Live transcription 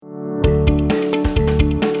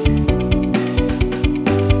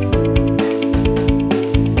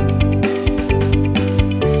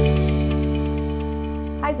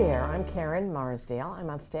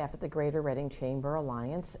staff at the Greater Reading Chamber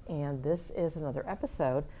Alliance, and this is another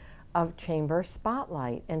episode of Chamber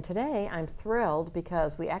Spotlight. And today I'm thrilled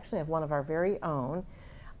because we actually have one of our very own.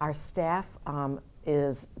 Our staff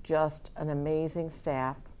is just an amazing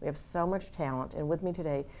staff. We have so much talent, and with me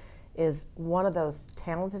today is one of those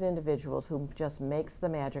talented individuals who just makes the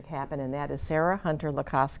magic happen, and that is Sarah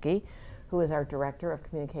Hunter-Lakoski, who is our Director of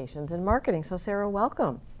Communications and Marketing. So Sarah,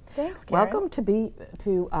 welcome. Thanks, Karen. Welcome to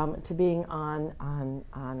being on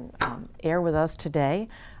air with us today.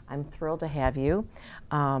 I'm thrilled to have you.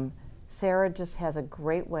 Sarah just has a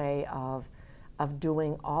great way of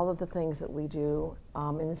doing all of the things that we do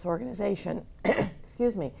in this organization,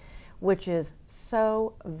 excuse me, which is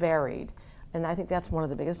so varied. And I think that's one of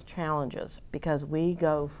the biggest challenges, because we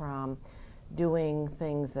go from doing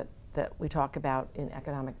things that we talk about in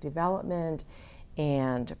economic development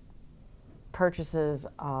and purchases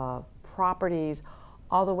of properties,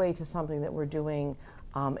 all the way to something that we're doing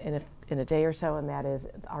in a day or so, and that is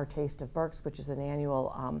our Taste of Berks, which is an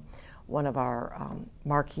annual one of our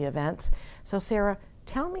marquee events. So Sarah,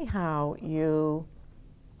 tell me how you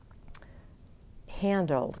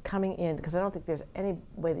handled coming in, because I don't think there's any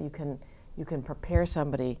way that you can prepare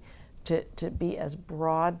somebody to be as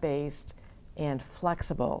broad-based and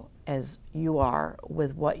flexible as you are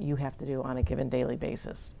with what you have to do on a given daily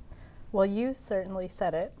basis. Well, you certainly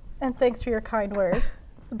said it, and thanks for your kind words.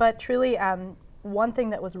 But truly, one thing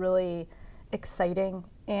that was really exciting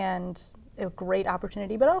and a great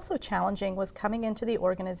opportunity, but also challenging, was coming into the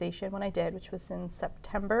organization when I did, which was in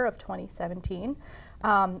September of 2017,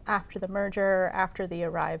 after the merger, after the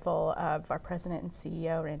arrival of our president and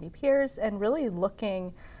CEO, Randy Pierce, and really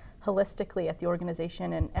looking holistically at the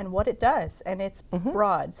organization and what it does. And it's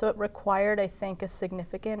broad, so it required, I think, a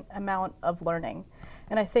significant amount of learning.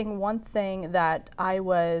 And I think one thing that I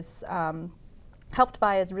was helped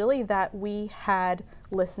by is really that we had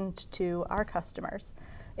listened to our customers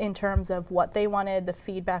in terms of what they wanted, the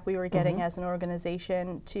feedback we were getting as an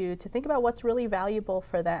organization, to think about what's really valuable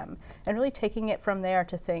for them, and really taking it from there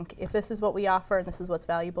to think, if this is what we offer and this is what's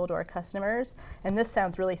valuable to our customers, and this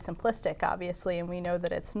sounds really simplistic, obviously, and we know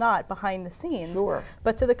that it's not behind the scenes, sure,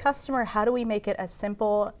 but to the customer, how do we make it as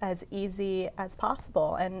simple, as easy as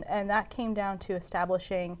possible? And that came down to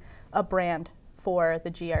establishing a brand for the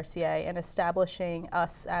GRCA and establishing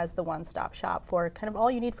us as the one-stop shop for kind of all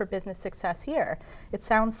you need for business success here. It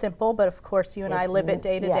sounds simple, but of course you and I live it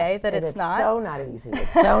day to day that it's not. It's so not easy.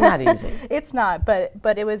 It's so not easy. It's not,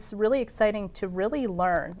 but it was really exciting to really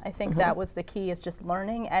learn. I think that was the key, is just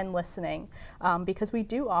learning and listening, because we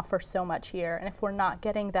do offer so much here, and if we're not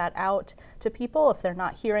getting that out to people, if they're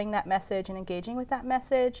not hearing that message and engaging with that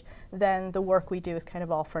message, then the work we do is kind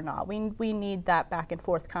of all for naught. We need that back and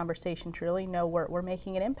forth conversation to really know we're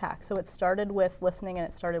making an impact. So it started with listening and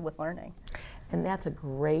it started with learning. And that's a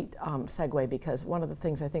great segue, because one of the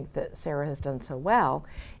things I think that Sarah has done so well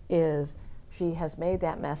is she has made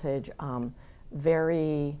that message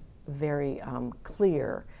very, very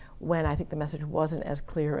clear, when I think the message wasn't as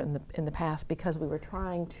clear in the past, because we were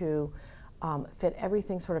trying to fit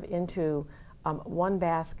everything sort of into one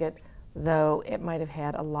basket, though it might have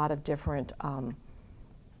had a lot of different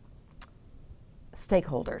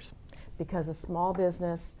stakeholders, because a small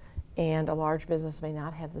business and a large business may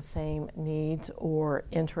not have the same needs or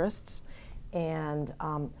interests, and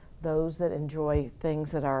those that enjoy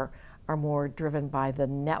things that are more driven by the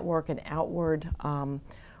network and outward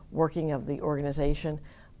working of the organization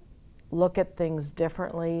look at things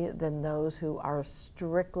differently than those who are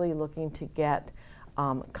strictly looking to get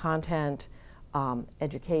content,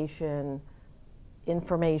 education,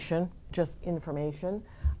 information, just information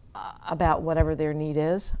about whatever their need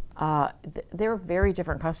is. They're very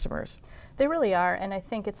different customers. They really are, and I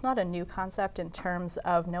think it's not a new concept in terms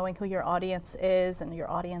of knowing who your audience is and your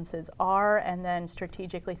audiences are, and then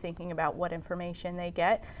strategically thinking about what information they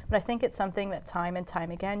get. But I think it's something that time and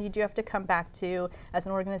time again you do have to come back to as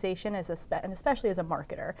an organization, and especially as a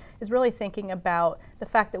marketer, is really thinking about the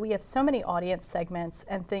fact that we have so many audience segments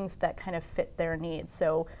and things that kind of fit their needs.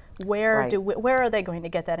 So where are they going to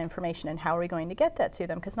get that information, and how are we going to get that to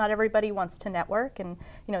them? Because not everybody wants to network, and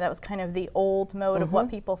that was kind of the old mode of what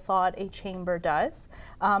people thought a chamber does.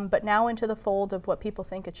 But now into the fold of what people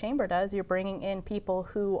think a chamber does, you're bringing in people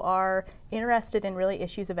who are interested in really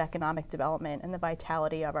issues of economic development and the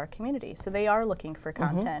vitality of our community. So they are looking for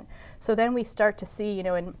content. So then we start to see,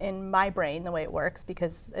 in my brain, the way it works,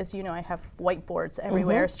 because as you know, I have whiteboards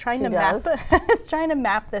everywhere. It's trying to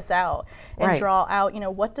map this out and draw out,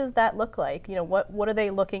 what does that look like? What are they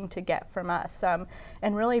looking to get from us?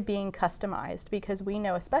 And really being customized, because we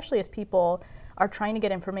know, especially as people are trying to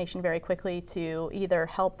get information very quickly to either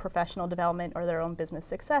help professional development or their own business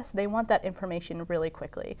success, they want that information really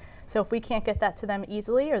quickly. So if we can't get that to them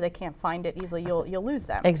easily, or they can't find it easily, you'll lose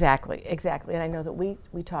them. Exactly. And I know that we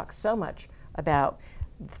talk so much about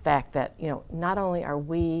the fact that, not only are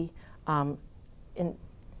we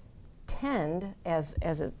intend, as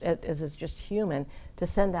is just human, to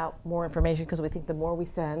send out more information, because we think the more we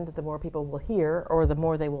send, the more people will hear, or the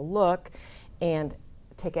more they will look and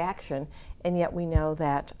take action. And yet we know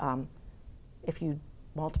that if you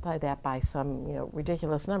multiply that by some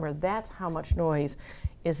ridiculous number, that's how much noise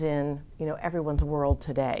is in everyone's world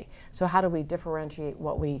today. So how do we differentiate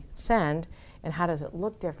what we send, and how does it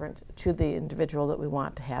look different to the individual that we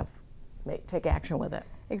want to have take action with it?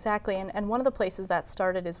 Exactly, and one of the places that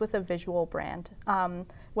started is with a visual brand.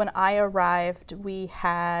 When I arrived, we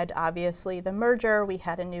had obviously the merger, we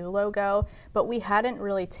had a new logo, but we hadn't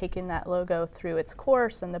really taken that logo through its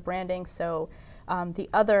course and the branding. So the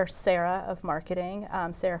other Sarah of marketing,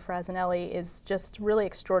 Sarah Frassinelli, is just really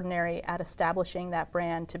extraordinary at establishing that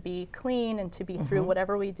brand to be clean and to be through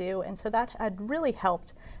whatever we do. And so that had really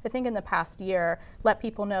helped, I think, in the past year, let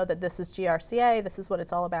people know that this is GRCA, this is what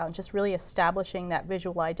it's all about, and just really establishing that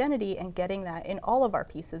visual identity and getting that in all of our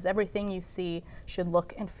pieces. Everything you see should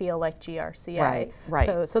look and feel like GRCA.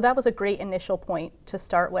 Right. So that was a great initial point to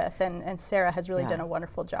start with, and Sarah has really done a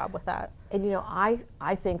wonderful job with that. And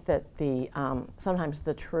I think that the sometimes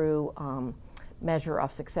the true measure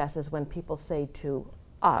of success is when people say to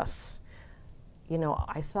us,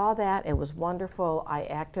 I saw that, it was wonderful, I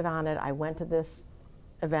acted on it, I went to this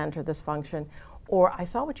event or this function, or I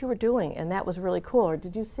saw what you were doing and that was really cool, or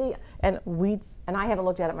did you see? And I haven't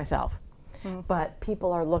looked at it myself, but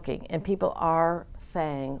people are looking and people are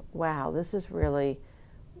saying, wow, this is really,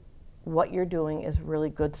 what you're doing is really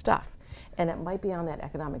good stuff. And it might be on that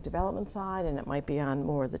economic development side, and it might be on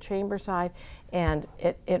more the chamber side, and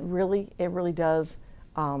it really does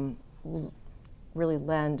really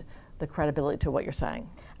lend the credibility to what you're saying.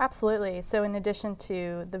 Absolutely. So in addition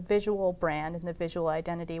to the visual brand and the visual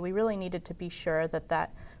identity, we really needed to be sure that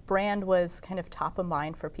that brand was kind of top of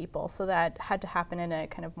mind for people. So that had to happen in a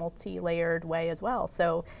kind of multi-layered way as well.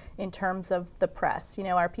 So in terms of the press,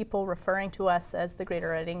 are people referring to us as the Greater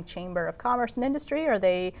Reading Chamber of Commerce and Industry? Are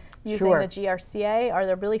they using the GRCA? Are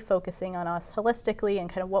they really focusing on us holistically, and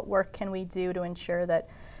kind of what work can we do to ensure that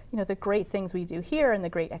the great things we do here and the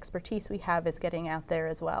great expertise we have is getting out there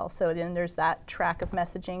as well. So then there's that track of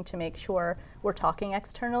messaging to make sure we're talking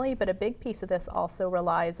externally, but a big piece of this also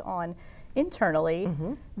relies on internally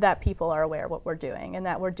that people are aware of what we're doing, and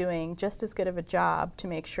that we're doing just as good of a job to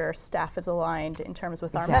make sure staff is aligned in terms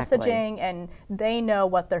with our messaging, and they know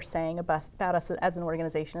what they're saying about us as an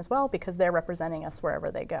organization as well, because they're representing us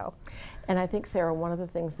wherever they go. And I think, Sarah, one of the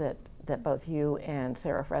things that both you and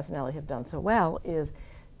Sarah Frassinelli have done so well is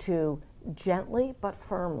to gently but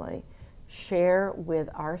firmly share with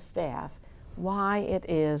our staff why it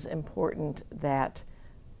is important that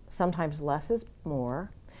sometimes less is more,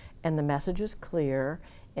 and the message is clear.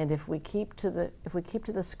 And if we keep to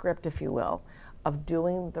the script, if you will, of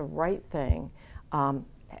doing the right thing,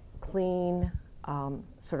 clean,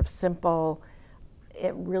 sort of simple,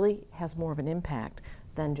 it really has more of an impact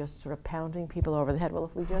than just sort of pounding people over the head. Well,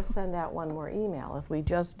 if we just send out one more email, if we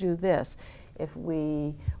just do this, if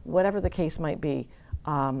we, whatever the case might be,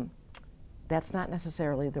 that's not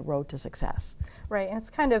necessarily the road to success. Right, and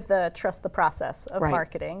it's kind of the trust the process of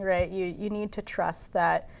marketing, right? You need to trust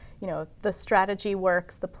that the strategy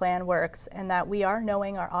works, the plan works, and that we are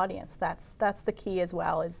knowing our audience. That's the key as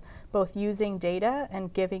well, is both using data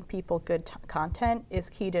and giving people good content is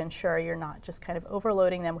key to ensure you're not just kind of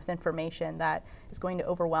overloading them with information that is going to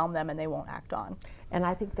overwhelm them and they won't act on. And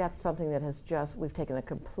I think that's something that we've taken a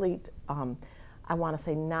complete, I want to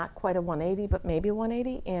say not quite a 180, but maybe a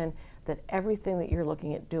 180, and that everything that you're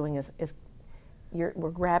looking at doing is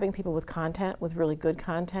we're grabbing people with content, with really good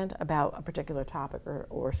content about a particular topic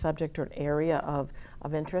or subject or an area of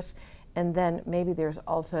interest. And then maybe there's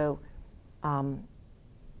also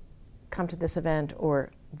come to this event,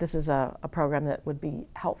 or this is a program that would be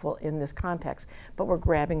helpful in this context, but we're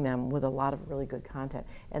grabbing them with a lot of really good content.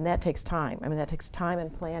 And that takes time. I mean, that takes time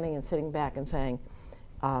and planning and sitting back and saying,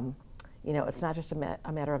 it's not just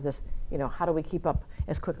a matter of this, how do we keep up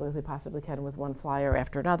as quickly as we possibly can with one flyer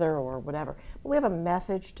after another or whatever. But we have a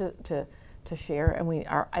message to share,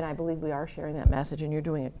 and I believe we are sharing that message, and you're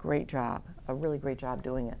doing a great job, a really great job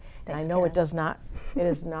doing it. Thanks, and I know Karen. it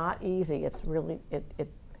is not easy. It's really, it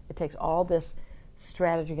takes all this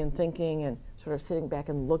strategy and thinking and sort of sitting back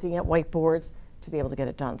and looking at whiteboards to be able to get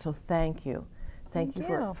it done. So thank you. Thank you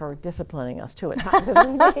you. for disciplining us too at times because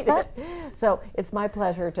we need it. So it's my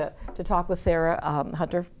pleasure to talk with Sarah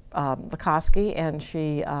Hunter Lukosky, and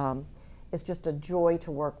she is just a joy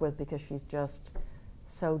to work with because she's just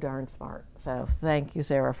so darn smart. So thank you,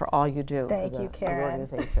 Sarah, for all you do Thank for you, the Karen.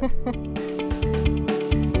 organization.